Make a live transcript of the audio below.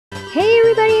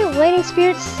Lightning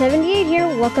Spirit 78 here.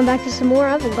 Welcome back to some more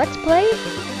of Let's Play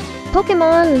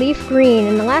Pokemon Leaf Green.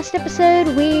 In the last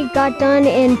episode, we got done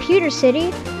in Pewter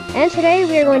City, and today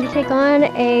we are going to take on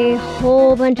a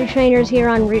whole bunch of trainers here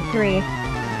on Route 3.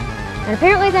 And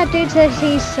apparently that dude says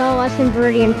he saw us in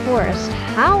Viridian Forest.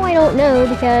 How, I don't know,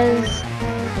 because...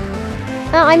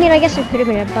 Well, I mean, I guess it could have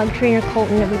been a bug trainer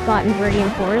Colton that we fought in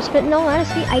Viridian Forest, but in all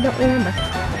honesty, I don't remember.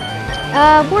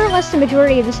 More or less the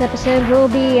majority of this episode will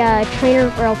be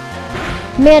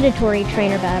mandatory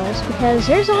trainer battles, because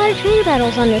there's a lot of trainer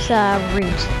battles on this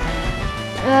route.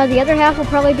 The other half will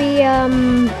probably be,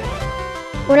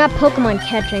 well, not Pokemon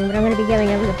catching, but I'm going to be giving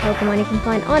over the Pokemon you can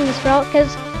find on this route,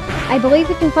 because I believe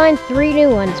we can find 3 new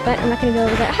ones, but I'm not going to go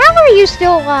over that. How are you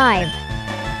still alive?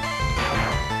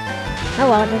 Oh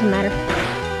well, it doesn't matter.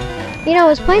 You know, I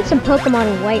was playing some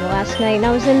Pokemon White last night, and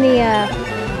I was in the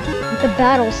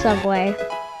battle subway.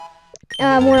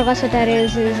 More or less what that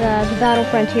is the battle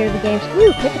frontier of the games.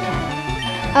 Ooh, Quick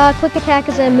Attack. Quick Attack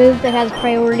is a move that has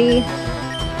priority.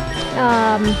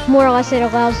 More or less it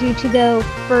allows you to go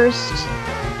first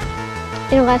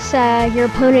unless your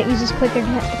opponent uses Quick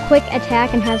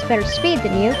Attack and has better speed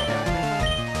than you.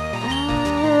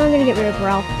 I'm gonna get rid of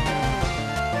Growl.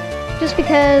 Just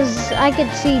because I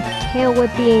could see Tail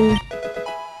Whip being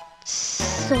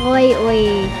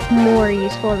slightly more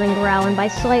useful than Growl, and by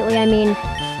slightly I mean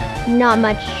not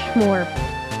much more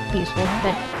useful,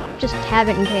 but just have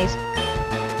it in case.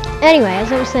 Anyway,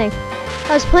 as I was saying,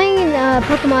 I was playing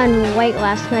Pokemon White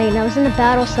last night, and I was in the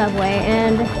battle subway,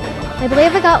 and I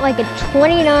believe I got like a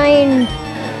 29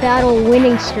 battle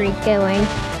winning streak going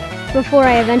before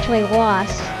I eventually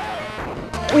lost.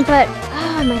 But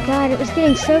oh my god, it was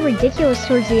getting so ridiculous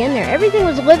towards the end there. Everything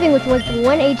was living with like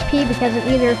 1 HP because of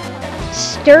either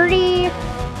Sturdy,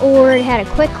 or it had a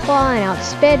Quick Claw and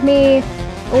outsped me,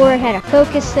 or it had a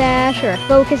Focus Sash, or a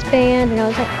Focus Band, and I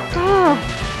was like, ah!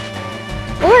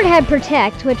 Or it had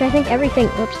Protect, which I think everything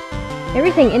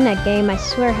in that game, I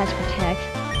swear, has Protect.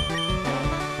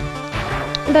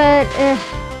 But,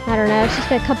 I don't know, it's just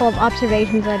a couple of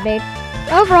observations I've made.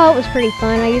 Overall, it was pretty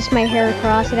fun. I used my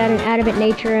Heracross. It had an Adamant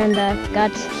Nature and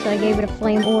Guts, so I gave it a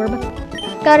Flame Orb.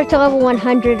 Got it to level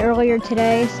 100 earlier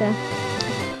today, so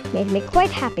made me quite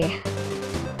happy.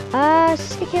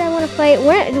 Stick kid I want to fight.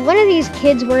 One of these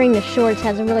kids wearing the shorts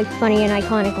has a really funny and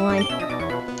iconic line.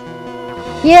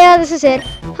 Yeah, this is it.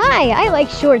 Hi, I like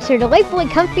shorts. They're delightfully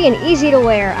comfy and easy to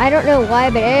wear. I don't know why,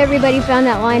 but everybody found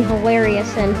that line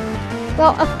hilarious, and,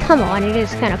 well, oh, come on, it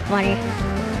is kind of funny.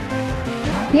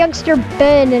 Youngster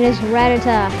Ben and his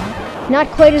Rattata. Not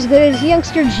quite as good as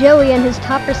Youngster Joey and his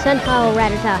top percentile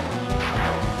Rattata.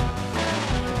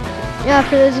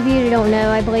 For those of you who don't know,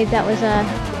 I believe that was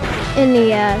in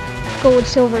the Gold,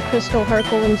 Silver, Crystal,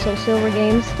 Hercule, and Soul Silver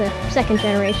games, the 2nd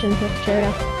generation with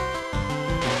Johto.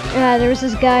 There was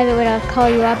this guy that would call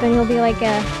you up and he'll be like,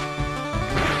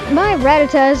 my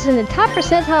Rattata is in the top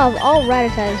percentile of all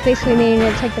Rattatas, basically meaning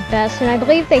it's like the best, and I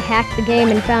believe they hacked the game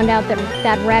and found out that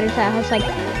that Rattata has like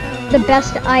the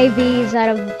best IVs out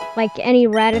of like any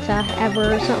Rattata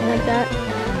ever or something like that.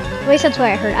 At least that's what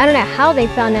I heard. I don't know how they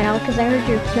found that out, because I heard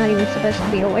you're not even supposed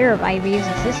to be aware of IV's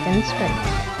existence, but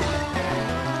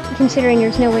considering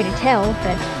there's no way to tell,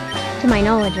 but to my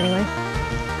knowledge anyway.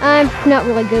 I'm not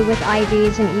really good with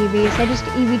IVs and EVs. I just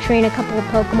EV train a couple of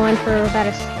Pokemon for about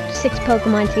a 6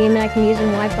 Pokemon team that I can use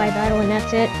in Wi-Fi battle, and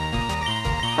that's it.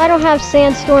 I don't have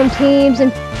Sandstorm teams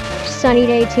and Sunny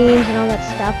Day teams and all that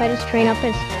stuff. I just train up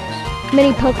as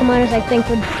many Pokemon as I think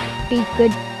would be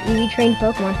good EV trained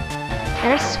Pokemon.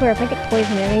 And I swear, if I get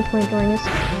poisoned at any point during this...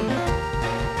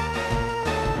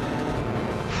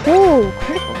 Ooh,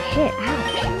 critical hit, ouch.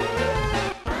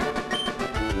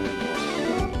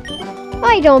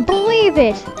 I don't believe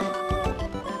it!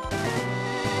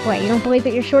 Wait, you don't believe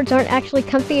that your shorts aren't actually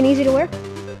comfy and easy to wear?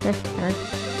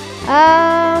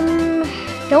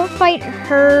 Don't fight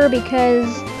her, because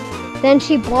then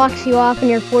she blocks you off and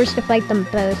you're forced to fight them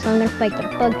both, so I'm gonna fight the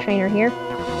bug trainer here.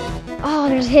 Oh,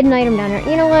 there's a hidden item down there.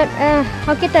 You know what?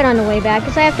 I'll get that on the way back,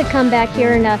 because I have to come back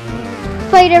here and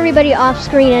fight everybody off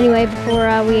screen anyway before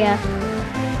we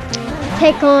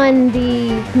take on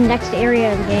the next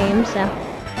area of the game, so...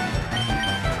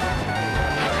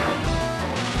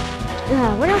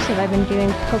 what else have I been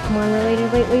doing Pokemon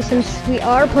related lately? Since we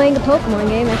are playing a Pokemon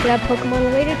game, I should have Pokemon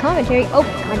related commentary. Oh,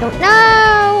 I don't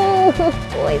know!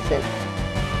 Poison.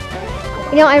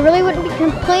 You know, I really wouldn't be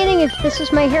complaining if this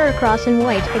was my Heracross in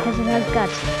white, because it has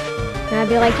Guts. And I'd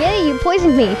be like, yay, you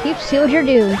poisoned me, you've sealed your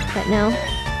doom. But no,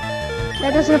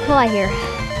 that doesn't apply here.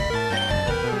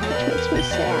 Which makes me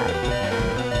sad.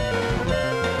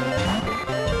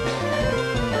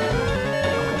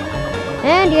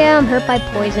 And yeah, I'm hurt by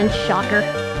poison. Shocker.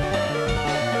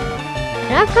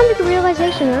 And I've come to the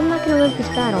realization that I'm not gonna live this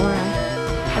battle, are I?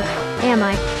 Or am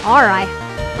I? Are I?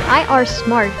 I are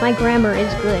smart. My grammar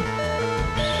is good.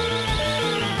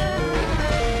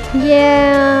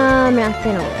 Yeah, I'm not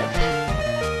gonna live.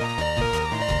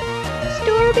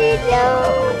 Stormy,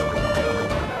 no!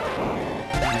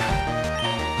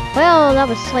 Well, that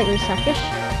was slightly suckish.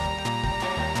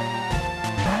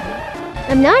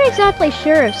 I'm not exactly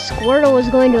sure if Squirtle is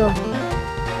going to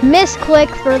misclick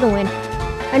for the win.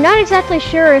 I'm not exactly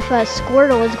sure if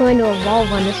Squirtle is going to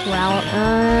evolve on this route.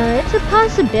 It's a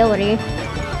possibility.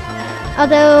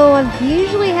 Although I've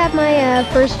usually had my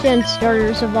first gen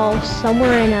starters evolve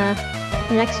somewhere in the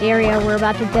next area we're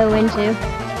about to go into.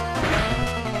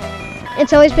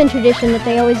 It's always been tradition that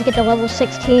they always get to level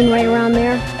 16 right around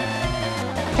there.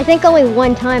 I think only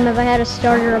one time have I had a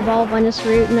starter evolve on this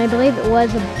route, and I believe it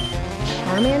was a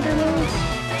Charmander maybe?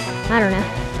 I don't know.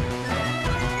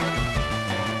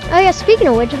 Oh yeah, speaking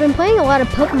of which, I've been playing a lot of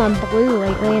Pokemon Blue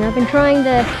lately, and I've been trying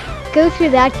to go through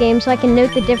that game so I can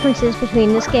note the differences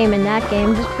between this game and that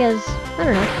game, just because, I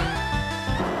don't know.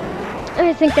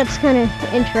 I think that's kind of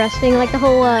interesting, like the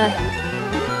whole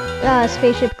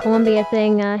Spaceship Columbia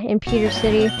thing in Pewter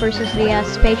City versus the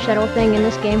Space Shuttle thing in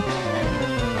this game.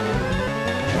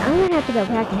 I'm gonna have to go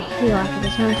back and heal after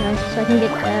this, aren't I? So I can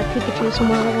get Pikachu some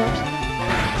more level-ups.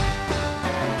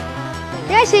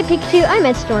 Did I say Pikachu? I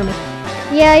meant Stormy.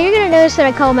 Yeah, you're gonna notice that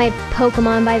I call my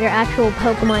Pokemon by their actual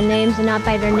Pokemon names and not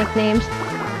by their nicknames.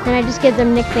 And I just give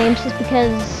them nicknames just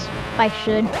because I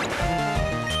should.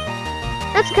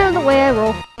 That's kind of the way I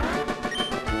roll.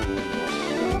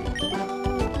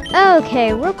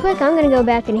 Okay, real quick, I'm gonna go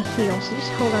back and heal, so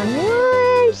just hold on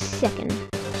 1 second.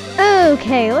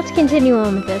 Okay, let's continue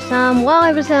on with this. While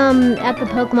I was at the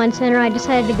Pokemon Center, I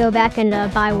decided to go back and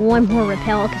buy one more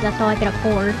Repel, because that's all I could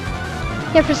afford.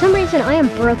 Yeah, for some reason I am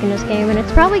broke in this game, and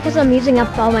it's probably because I'm using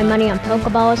up all my money on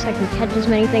Pokeballs so I can catch as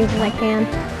many things as I can.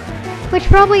 Which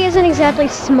probably isn't exactly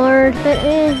smart, but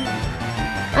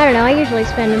I don't know, I usually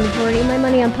spend the majority of my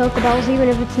money on Pokeballs, even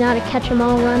if it's not a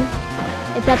catch-em-all run.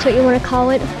 If that's what you want to call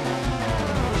it.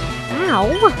 Ow!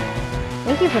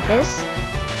 Thank you for this.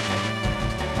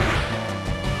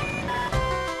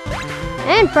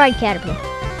 And fried Caterpie.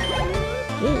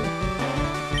 Ew.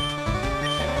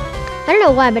 I don't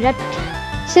know why, but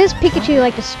since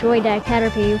Pikachu destroyed that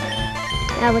Caterpie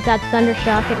with that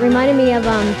Thundershock, it reminded me of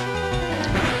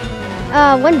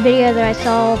one video that I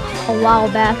saw a while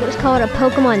back. It was called a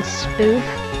Pokemon spoof.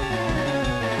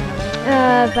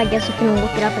 I guess you can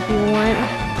look it up if you want.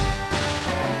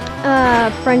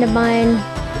 A friend of mine,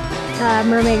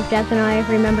 Mermaid of Death, and I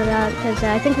remember that because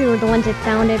I think we were the ones that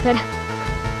found it. But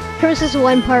there was this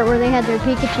one part where they had their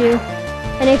Pikachu,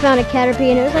 and they found a Caterpie,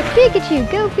 and it was like, Pikachu,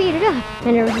 go feed it up!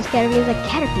 And there was this Caterpie, it was like,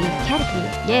 Caterpie,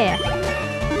 yeah!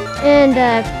 And,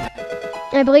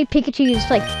 I believe Pikachu used,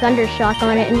 Thundershock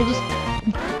on it, and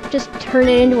it just turned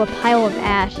it into a pile of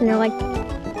ash, and they're like,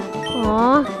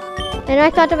 aww. And I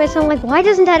thought to myself, why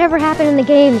doesn't that ever happen in the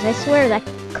games? I swear, that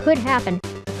could happen.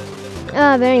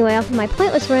 But anyway, off of my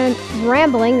pointless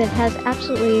rambling that has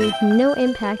absolutely no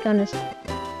impact on this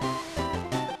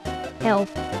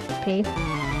LP.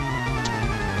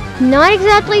 Not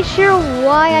exactly sure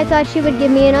why I thought she would give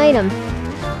me an item.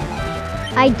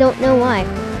 I don't know why.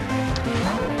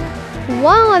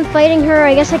 While I'm fighting her,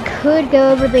 I guess I could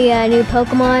go over the new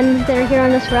Pokemon that are here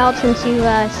on this route, since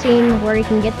you've seen where you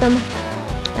can get them.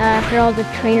 After all the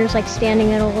trainers standing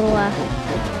in a little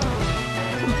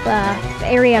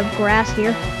area of grass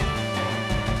here.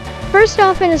 First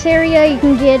off, in this area, you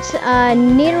can get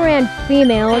Nidoran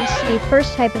female. It's the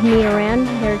first type of Nidoran.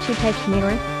 There are two types of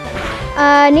Nidoran.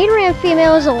 Nidoran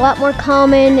female is a lot more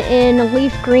common in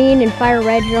Leaf Green and Fire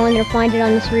Red. You're only going to find it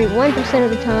on this route 1%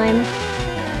 of the time.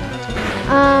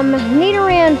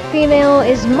 Nidoran female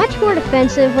is much more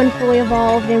defensive when fully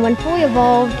evolved, and when fully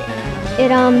evolved, it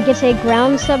gets a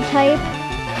ground subtype,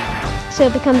 so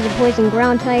it becomes a poison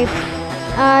ground type.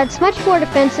 It's much more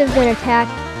defensive than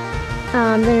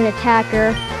an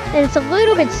attacker, and it's a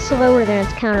little bit slower than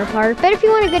its counterpart, but if you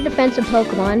want a good defensive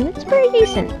Pokemon, it's pretty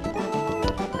decent.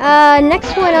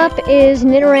 Next one up is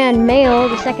Nidoran male,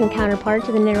 the second counterpart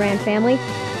to the Nidoran family.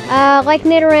 Like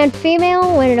Nidoran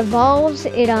female, when it evolves,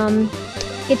 it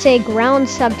gets a ground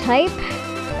subtype.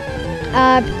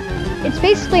 It's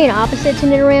basically an opposite to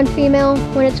Nidoran female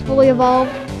when it's fully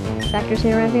evolved. In fact, there's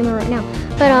Nidoran female right now.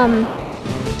 But,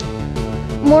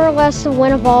 more or less,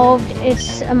 when evolved,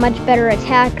 it's a much better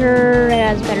attacker, it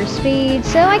has better speed,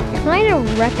 so I kind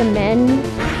of recommend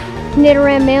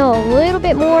Nidoran male a little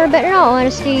bit more, but in all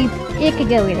honesty, it could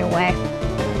go either way.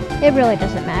 It really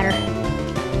doesn't matter.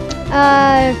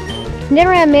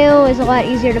 Nidoran male is a lot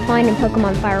easier to find in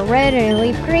Pokemon Fire Red, and in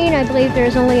Leaf Green, I believe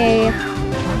there's only a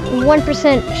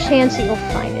 1% chance that you'll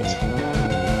find it.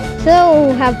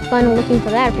 So, have fun looking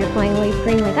for that if you're playing Leaf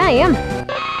Green like I am.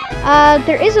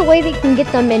 There is a way that you can get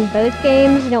them in both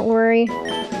games, don't worry.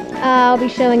 I'll be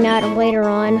showing that later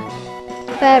on.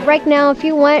 But right now, if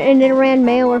you want a Nidoran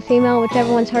male or female,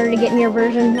 whichever one's harder to get in your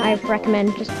version, I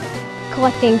recommend just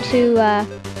collecting two,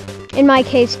 in my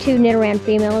case, 2 Nidoran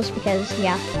females, because,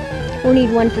 yeah, we'll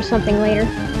need one for something later.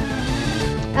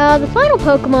 The final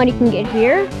Pokemon you can get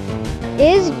here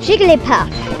is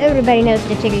Jigglypuff. Everybody knows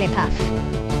the Jigglypuff.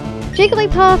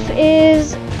 Jigglypuff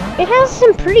it has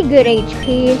some pretty good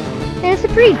HP, and it's a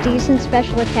pretty decent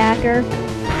special attacker.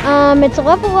 Its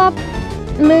level up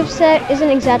moveset isn't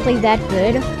exactly that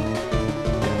good,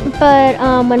 but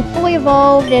when fully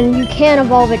evolved, and you can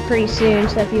evolve it pretty soon,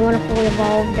 so if you want a fully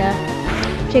evolved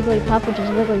Jigglypuff, which is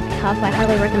Wigglypuff, I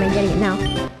highly recommend getting it now.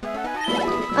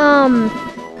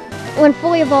 When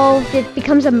fully evolved, it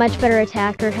becomes a much better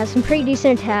attacker. It has some pretty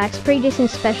decent attacks, pretty decent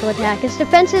special attack. Its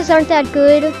defenses aren't that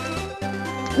good,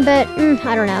 but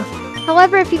I don't know.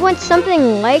 However, if you want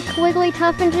something like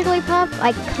Wigglytuff and Jigglypuff,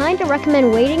 I kinda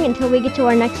recommend waiting until we get to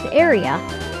our next area,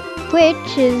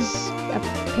 which is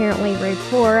apparently Route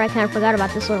 4. I kinda forgot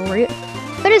about this little route.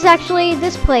 But it's actually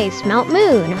this place, Mount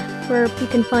Moon, where you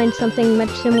can find something much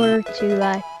similar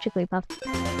to Jigglypuff.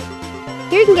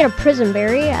 Here you can get a Prism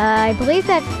Berry. I believe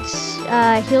that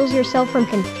heals yourself from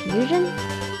confusion?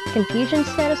 Confusion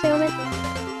status ailment?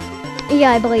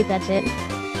 Yeah, I believe that's it.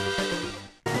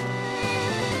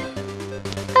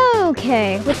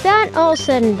 Okay, with that all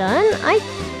said and done, I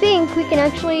think we can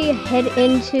actually head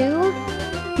into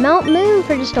Mount Moon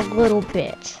for just a little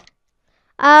bit.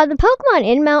 The Pokemon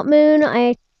in Mount Moon,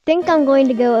 I think I'm going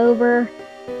to go over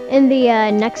in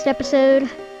the next episode.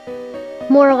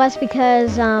 More or less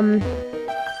because,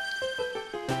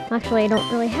 actually I don't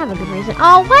really have a good reason.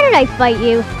 Oh, why did I fight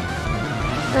you?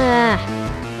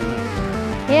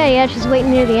 Yeah, she's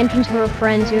waiting near the entrance for her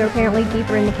friends who are apparently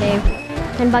deeper in the cave.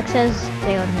 And Buck says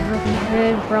they'll never be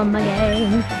heard from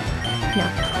again. No.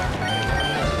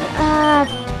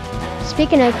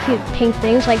 Speaking of cute pink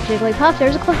things like Jigglypuff,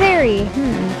 there's a Clefairy.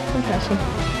 Interesting.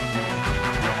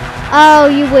 Oh,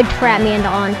 you would trap me into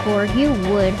Encore. You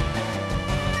would.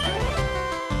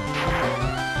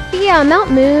 But yeah,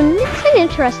 Mount Moon, it's an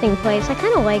interesting place. I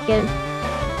kind of like it.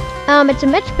 It's a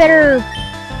much better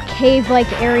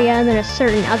cave-like area than a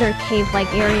certain other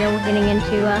cave-like area we're getting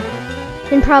into,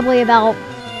 in probably about...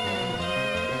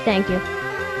 Thank you.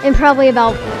 In probably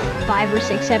about 5 or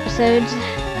 6 episodes.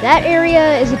 That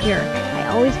area is a jerk. I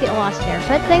always get lost there,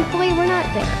 but thankfully we're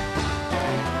not there.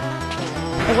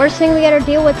 The worst thing we gotta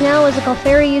deal with now is a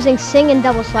Clefairy using Sing and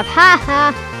Double Slap. Ha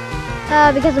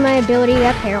ha! Because of my ability,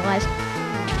 I got paralyzed.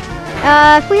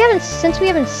 Since we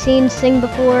haven't seen Sing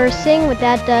before, Sing, what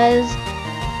that does,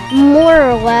 more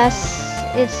or less,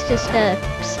 it's just a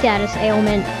status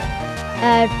ailment.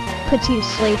 Puts you to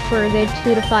sleep for a good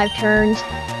 2 to 5 turns.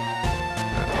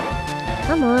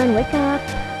 Come on, wake up.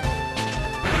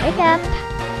 Wake up.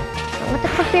 Don't let the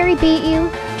Clefairy beat you.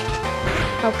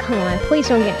 Oh, come on. Please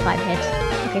don't get 5 hits.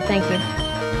 Okay, thank you.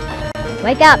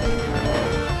 Wake up.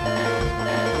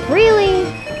 Really?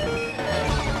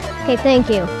 Okay, thank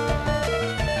you.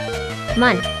 Come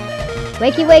on.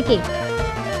 Wakey, wakey.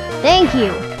 Thank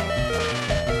you.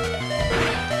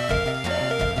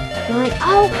 Like,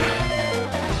 oh!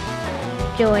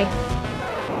 Joy.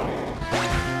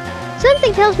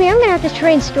 Something tells me I'm gonna have to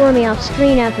train Stormy off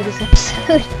screen after this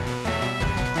episode.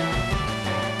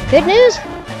 Good news?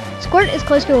 Squirt is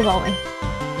close to evolving.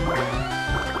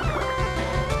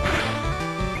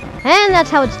 And that's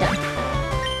how it's done.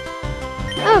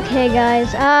 Okay,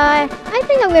 guys, I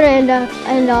think I'm gonna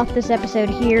end off this episode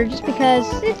here, just because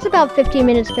it's about 15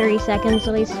 minutes, 30 seconds,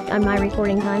 at least on my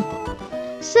recording time.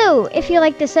 So, if you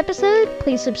liked this episode,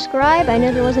 please subscribe. I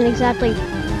know there wasn't exactly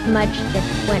much that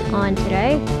went on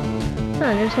today.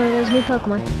 Oh, there's one of those new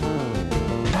Pokemon.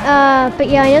 But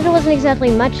yeah, I know there wasn't exactly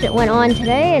much that went on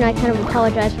today, and I kind of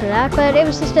apologize for that, but it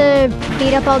was just to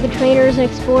beat up all the trainers and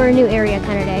explore a new area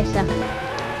kind of day, so.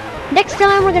 Next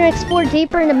time, we're going to explore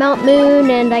deeper into Mount Moon,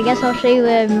 and I guess I'll show you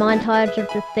a montage of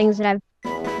the things that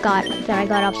I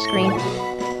got off screen.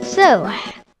 So,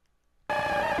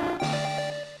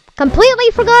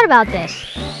 completely forgot about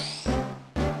this.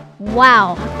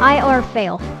 Wow, IR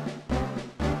fail.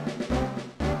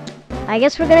 I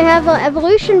guess we're gonna have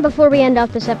evolution before we end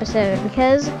off this episode,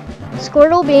 because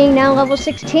Squirtle, being now level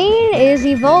 16, is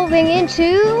evolving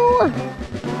into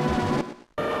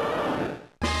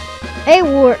a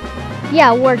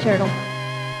War Turtle.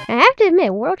 I have to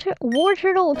admit, War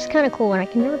Turtle looks kind of cool, and I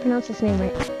can never pronounce his name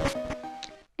right.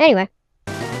 Anyway,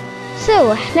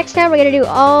 so next time we're gonna do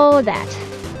all that.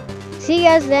 See you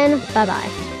guys then. Bye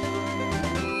bye.